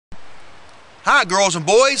Hi, girls and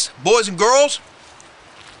boys and girls.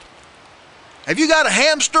 Have you got a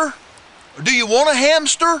hamster? Or do you want a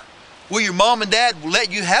hamster? Will your mom and dad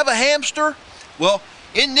let you have a hamster? Well,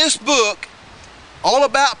 in this book, all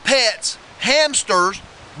about pets, Hamsters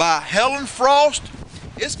by Helen Frost,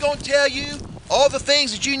 it's going to tell you all the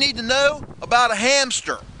things that you need to know about a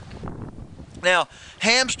hamster. Now,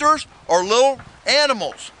 hamsters are little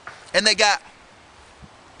animals, and they got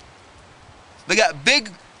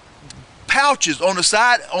big pouches on the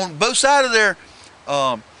side, on both sides of their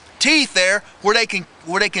teeth there, where they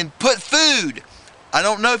can put food. I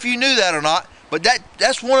don't know if you knew that or not, but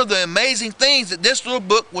that's one of the amazing things that this little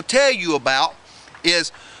book will tell you about,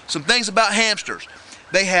 is some things about hamsters.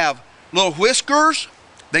 They have little whiskers,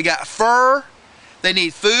 they got fur, they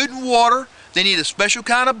need food and water, they need a special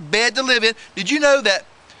kind of bed to live in. Did you know that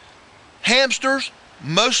hamsters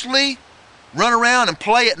mostly run around and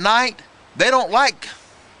play at night? They don't like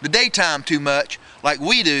the daytime too much like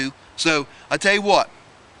we do. So I tell you what,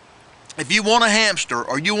 if you want a hamster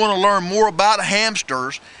or you want to learn more about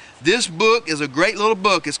hamsters, this book is a great little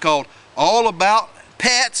book. It's called All About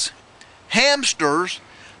Pets, Hamsters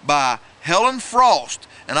by Helen Frost.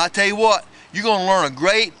 And I tell you what, you're going to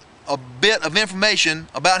learn a bit of information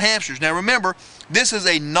about hamsters. Now remember, this is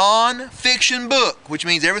a non-fiction book, which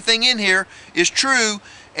means everything in here is true,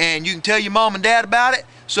 and you can tell your mom and dad about it,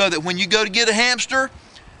 so that when you go to get a hamster,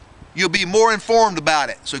 you'll be more informed about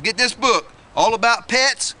it. So get this book, All About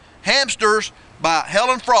Pets, Hamsters by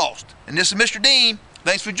Helen Frost. And this is Mr. Dean.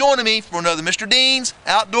 Thanks for joining me for another Mr. Dean's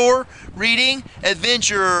Outdoor Reading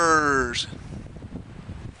Adventures.